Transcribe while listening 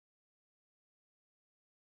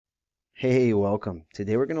Hey, welcome.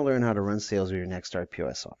 Today we're going to learn how to run sales with your Nextstart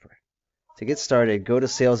POS software. To get started, go to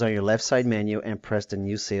Sales on your left side menu and press the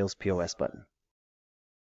New Sales POS button.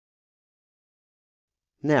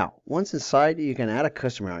 Now, once inside, you can add a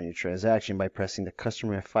customer on your transaction by pressing the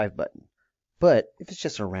Customer F5 button. But if it's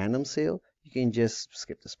just a random sale, you can just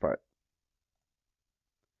skip this part.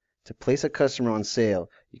 To place a customer on sale,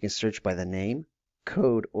 you can search by the name,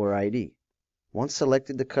 code, or ID. Once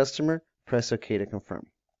selected the customer, press OK to confirm.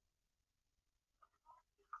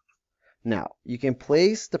 Now, you can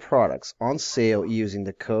place the products on sale using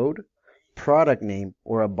the code, product name,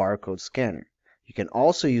 or a barcode scanner. You can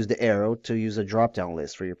also use the arrow to use a drop-down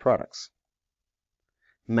list for your products.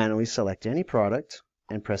 Manually select any product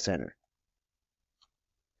and press enter.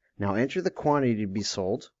 Now enter the quantity to be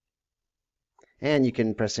sold, and you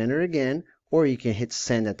can press enter again, or you can hit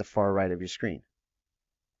send at the far right of your screen.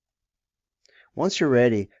 Once you're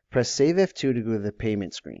ready, press Save F2 to go to the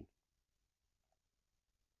payment screen.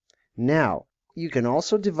 Now, you can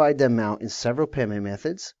also divide the amount in several payment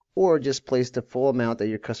methods, or just place the full amount that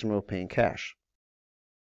your customer will pay in cash.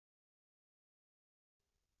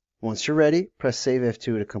 Once you're ready, press Save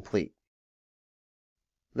F2 to complete.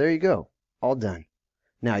 There you go, all done.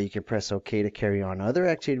 Now you can press OK to carry on other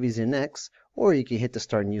activities in Next, or you can hit the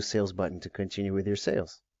Start New Sales button to continue with your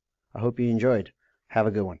sales. I hope you enjoyed. Have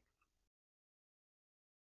a good one.